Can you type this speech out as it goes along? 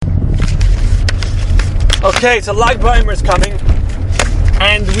Okay, so Lag Baomer is coming,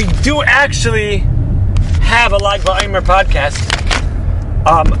 and we do actually have a Lag Baomer podcast,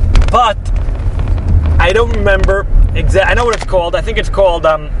 but I don't remember exactly. I know what it's called. I think it's called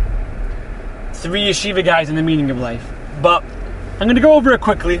Three Yeshiva Guys in the Meaning of Life. But I'm going to go over it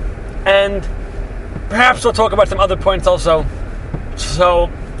quickly, and perhaps we'll talk about some other points also.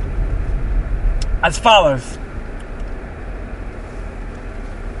 So, as follows.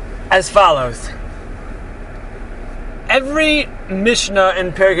 Every Mishnah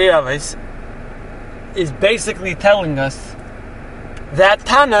in Perkei Avos is basically telling us that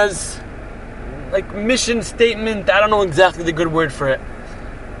Tana's mission statement. I don't know exactly the good word for it.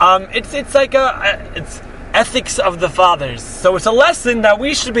 It's like it's ethics of the fathers. So it's a lesson that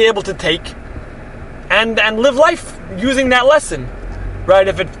we should be able to take and live life using that lesson, right?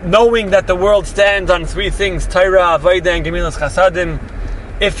 If it's knowing that the world stands on three things: Torah, Avodah, and Gemilas Chasadim.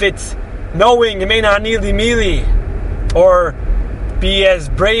 If it's knowing Yemena Anili Mili, or be as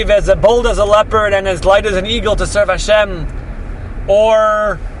brave as bold as a leopard and as light as an eagle to serve Hashem,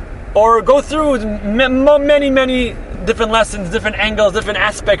 or go through many different lessons, different angles, different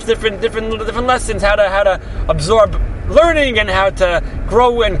aspects, different lessons, how to absorb learning and how to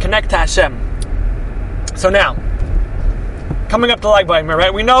grow and connect to Hashem. So now, coming up to Lag Baomer,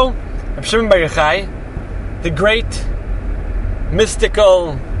 right? We know Reb Shimon Bar Yochai, the great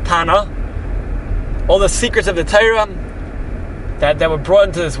mystical Tana, all the secrets of the Torah that were brought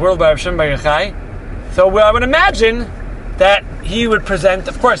into this world by Reb Shimon Bar Yochai. So I would imagine that he would present,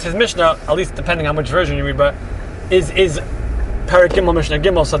 of course, his Mishnah, at least depending on which version you read, but is Parak Gimel Mishnah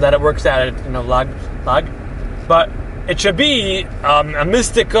Gimel, so that it works out, lag. But it should be a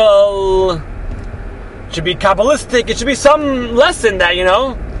mystical, it should be Kabbalistic, it should be some lesson that,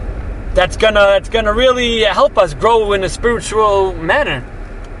 that's gonna really help us grow in a spiritual manner,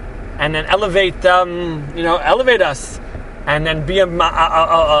 and then elevate us, and then be a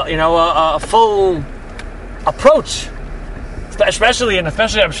full approach, especially Reb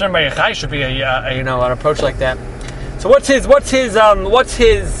Shimon Bar Yochai should be an approach like that. So what's his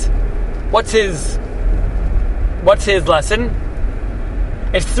lesson?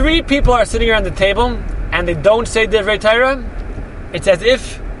 If three people are sitting around the table and they don't say Divrei Torah, it's as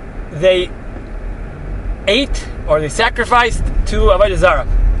if they ate or they sacrificed to Avodah Zarah.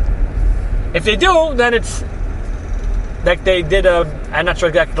 If they do, then it's like they did I'm not sure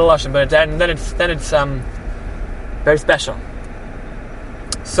exactly the lashon, but then it's very special.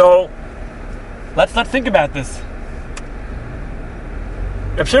 So let's think about this.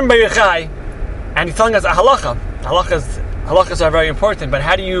 Reb Shimon Bar Yochai, and he's telling us a halacha. Halachas are very important, but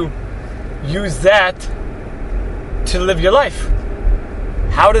how do you use that to live your life?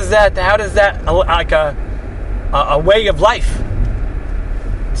 How does that like a way of life?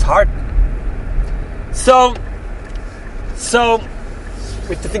 It's hard. So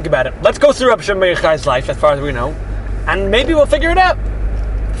we have to think about it. Let's go through Reb Shimon Bar Yochai's life as far as we know, and maybe we'll figure it out.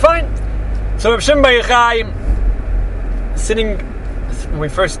 Fine. So Reb Shimon Bar Yochai, sitting,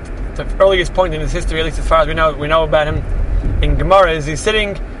 the earliest point in his history, at least as far as we know about him in Gemara, is he's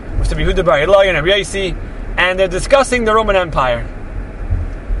sitting with the Yehuda Bar Eloi and Reb Yosi, and they're discussing the Roman Empire.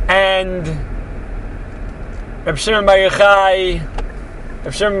 And Reb Shimon Bar Yochai,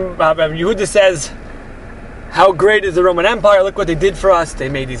 Yehuda says, how great is the Roman Empire? Look what they did for us. They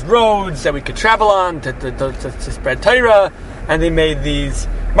made these roads that we could travel on to spread Torah, and they made these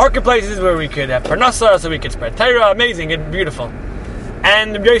marketplaces where we could have parnasa, so we could spread Torah. Amazing and beautiful.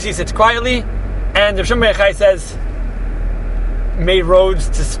 And Reb Yosi sits quietly, and Reb Shimon Bar Yochai says, made roads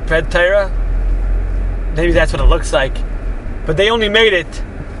to spread Torah? Maybe that's what it looks like. But they only made it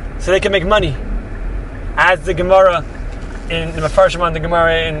so they can make money. As the Gemara in the Mefarshim on the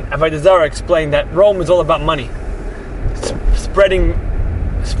Gemara in Avodah Zarah explained, that Rome is all about money. Spreading.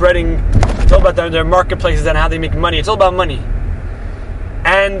 It's all about their marketplaces and how they make money. It's all about money.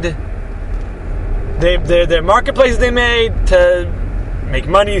 And their marketplaces they made to make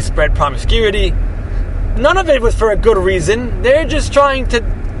money, spread promiscuity. None of it was for a good reason. They're just trying to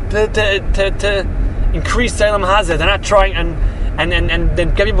increase Salem Hazard. They're not trying and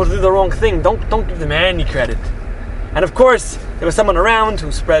then get people to do the wrong thing. Don't give them any credit. And of course, there was someone around who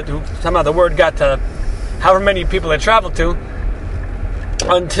somehow the word got to however many people they traveled to,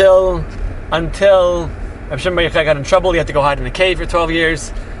 until Reb Shimon Bar Yochai got in trouble. He had to go hide in a cave for 12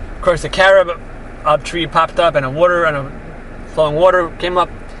 years. Of course, a carob tree popped up, and a flowing water came up,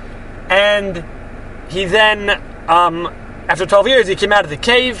 and he then, after 12 years, he came out of the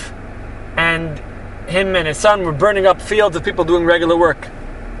cave, and him and his son were burning up fields of people doing regular work.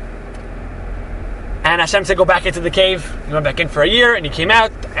 And Hashem said, go back into the cave. He went back in for a year, and he came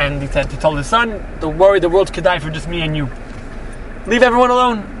out, and he told his son, don't worry, the world could die for just me and you. Leave everyone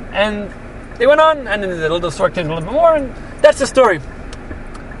alone. And they went on, and then the little story came a little bit more, and that's the story.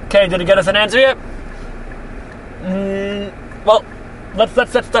 Okay, did it get us an answer yet? Well,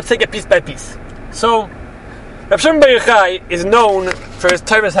 let's take it piece by piece. So, Rav Shimon Bar Yochai is known for his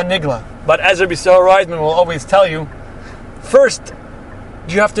Torah's Hanigla, but as Rabbi Sohar Reisman will always tell you, first,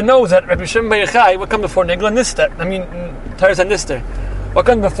 you have to know that Rabbi Shimon Bar Yochai, what comes before Nigla? Nister. Torah's Nister. What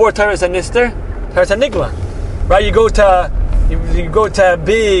comes before Torah's Nister? Torah's Nigla. Right? You go to a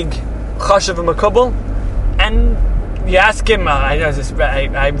big Chashav and Makubal, and you ask him.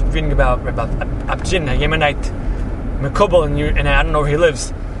 I'm reading about Abjin, a Yemenite Makubal, and I don't know where he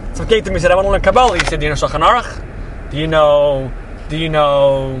lives. So he came to me and said, I want to learn Kabbalah. He said, do you know Shulchan Aruch? Do you know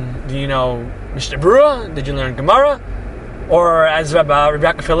Mishnah Berurah? Did you learn Gemara? Or as Rabbi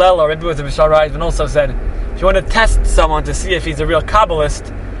Yaakov Hillel or Rabbi Sohar Reisman also said, if you want to test someone to see if he's a real Kabbalist,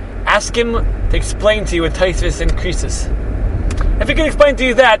 ask him to explain to you what Taisvis and Krisis. If he can explain to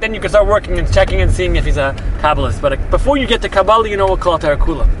you that, then you can start working and checking and seeing if he's a Kabbalist. But before you get to Kabbalah, you know we'll call it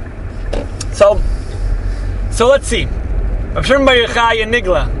Tarakula. So let's see. Rav Shimon Bar Yochai in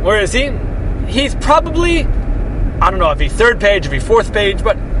Nigla, where is he? He's probably, I don't know if he's third page, if he's fourth page,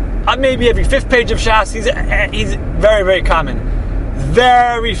 but maybe every fifth page of Shas. He's very, very common.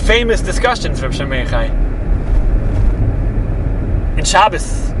 Very famous discussions from Rav Shimon Bar Yochai. In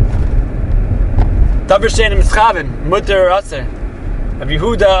Shabbos. Davar Shein Mischaven, Mutter or Aser. Rabbi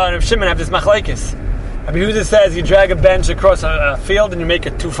Yehuda and Rav Shimon have this machlekes. Rabbi Yehuda says you drag a bench across a field and you make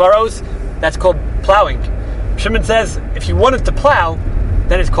it 2 furrows. That's called plowing. Rav Shimon says if you wanted to plow,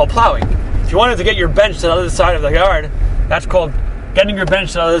 then it's called plowing. If you wanted to get your bench to the other side of the yard, that's called getting your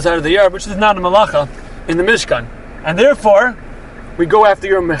bench to the other side of the yard, which is not a malacha in the Mishkan. And therefore, we go after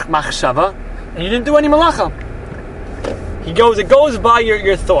your machshava, and you didn't do any malacha. It goes by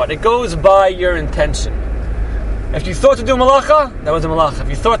your thought. It goes by your intention. If you thought to do malacha, that was a malacha. If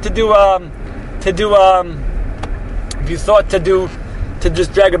you thought to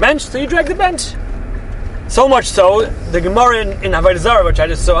just drag a bench, so you drag the bench. So much so, the Gemara in Avodah Zarah, which I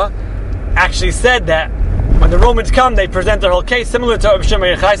just saw, actually said that when the Romans come, they present their whole case, similar to Rav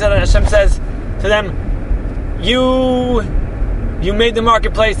Shimon Bar Yochai, and Hashem says to them, you made the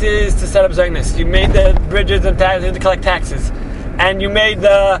marketplaces to set up Zionist. You made the bridges and to collect taxes, and you made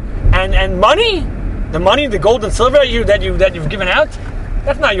and money, the gold and silver that you've given out.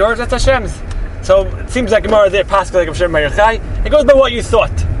 That's not yours. That's Hashem's. So it seems like Gemara there, Pascal like Rav Shimon Bar Yochai. It goes by what you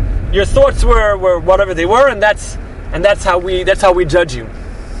thought. Your thoughts were whatever they were, and that's how we judge you.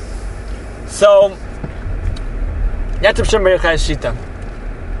 So that's Rav Shimon Bar Yochai's shita.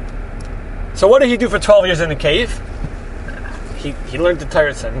 So what did he do for 12 years in the cave? He learned the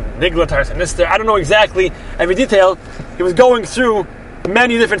Torah and Nigla, Torah and Nister. I don't know exactly every detail. He was going through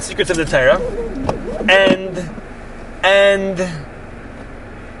many different secrets of the Torah,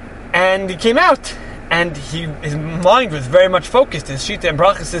 and he came out, and his mind was very much focused. His shita and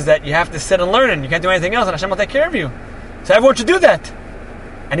bracha says that you have to sit and learn, and you can't do anything else, and Hashem will take care of you. So everyone should do that.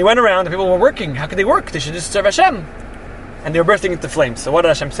 And he went around, and people were working. How could they work? They should just serve Hashem. And they were bursting into flames. So what did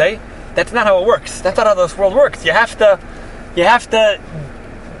Hashem say? That's not how it works. That's not how this world works. You have to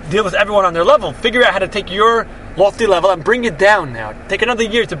deal with everyone on their level. Figure out how to take your lofty level and bring it down now. Take another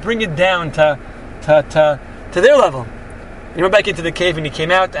year to bring it down to their level. He went back into the cave and he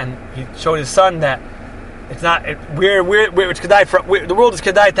came out and he showed his son that it's not it's kedai for the world is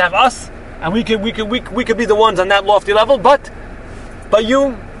kedai to have us, and we could be the ones on that lofty level, but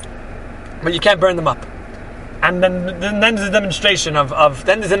you can't burn them up. And then there's a demonstration of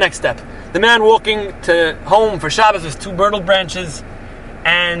then there's the next step. The man walking to home for Shabbos with 2 myrtle branches,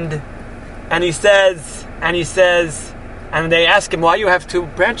 and he says, and they ask him, why you have 2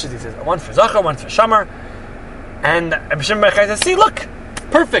 branches? He says, one for Zachar, one for Shamar. And Rav Shimon Bar Yochai says, see, look,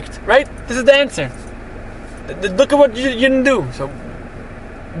 perfect, right? This is the answer. Look at what you didn't do. So,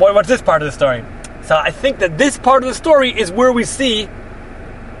 what's this part of the story? So I think that this part of the story is where we see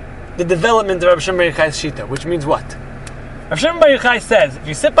the development of Rav Shimon Bar Yochai's shita, which means what? Rav Shimon Bar Yochai says, if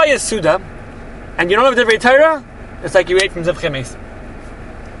you sit by a Suda and you don't have Divrei Torah, it's like you ate from Zevchei Meis.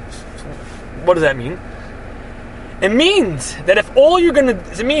 What does that mean? It means that if all you're going to...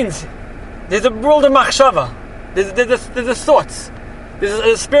 It means there's a world of machshava. There's thoughts. There's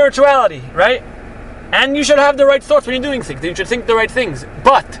a spirituality, right? And you should have the right thoughts when you're doing things. You should think the right things.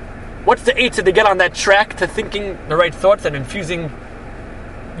 But what's the eitzah to get on that track to thinking the right thoughts and infusing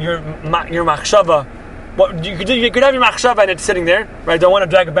your machshava? What you could have your machshava and it's sitting there, right? Don't want to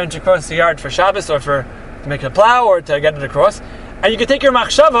drag a bench across the yard for Shabbos or to make it a plow or to get it across. And you could take your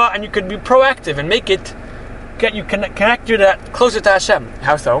machshava and you could be proactive and make it connect you closer to Hashem.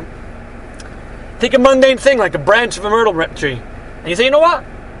 How so? Take a mundane thing like a branch of a myrtle tree, and you say, you know what?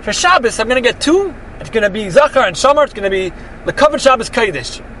 For Shabbos, I'm going to get 2. It's going to be Zachar and Shamar. It's going to be the covered Shabbos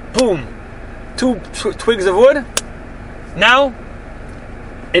Kodesh. Boom. 2 twigs of wood. Now,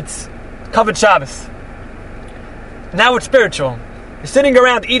 it's covered Shabbos. Now it's spiritual. You're sitting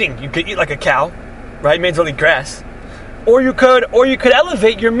around eating. You could eat like a cow, right? You may as well eat grass. Or you could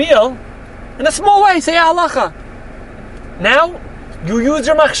elevate your meal in a small way. Say halacha. Now, you use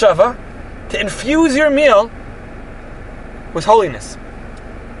your machshava to infuse your meal with holiness.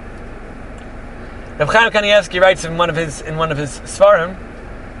 Rav Chaim Kanievsky writes in one of his svarim,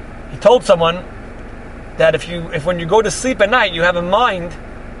 he told someone that if when you go to sleep at night you have a mind,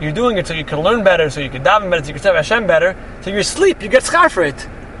 you're doing it so you can learn better, so you can daven better, so you can serve Hashem better, so you sleep, you get schar for it.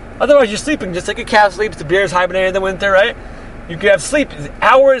 Otherwise you're sleeping just like a cow sleeps, the bear's hibernating in the winter, right? You could have sleep,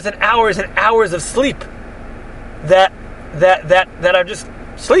 hours and hours and hours of sleep that are just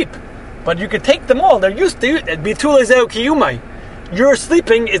sleep. But you could take them all, they're used to it. Bitul ezeu kiyumai. Your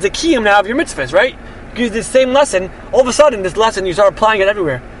sleeping is a kiyum now of your mitzvahs, right? You use this same lesson, all of a sudden this lesson you start applying it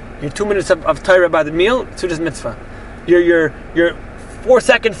everywhere. Your 2 minutes of Torah by the meal, Sudas mitzvah. Your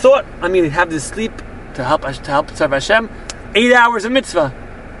 4-second thought, have this sleep to help serve Hashem. 8 hours of mitzvah.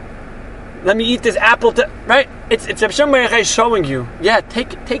 Let me eat this apple right? It's Hashem Baruch Hu showing you. Yeah, take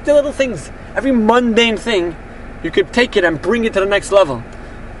the little things. Every mundane thing, you could take it and bring it to the next level.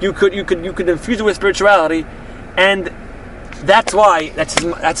 You could infuse it with spirituality, and that's why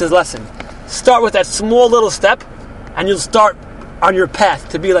that's his lesson. Start with that small little step, and you'll start on your path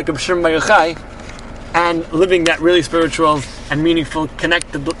to be like a Hashem Baruch Hu and living that really spiritual and meaningful,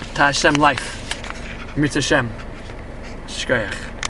 connected to Hashem life. Mitzvah Hashem. Shkoyach.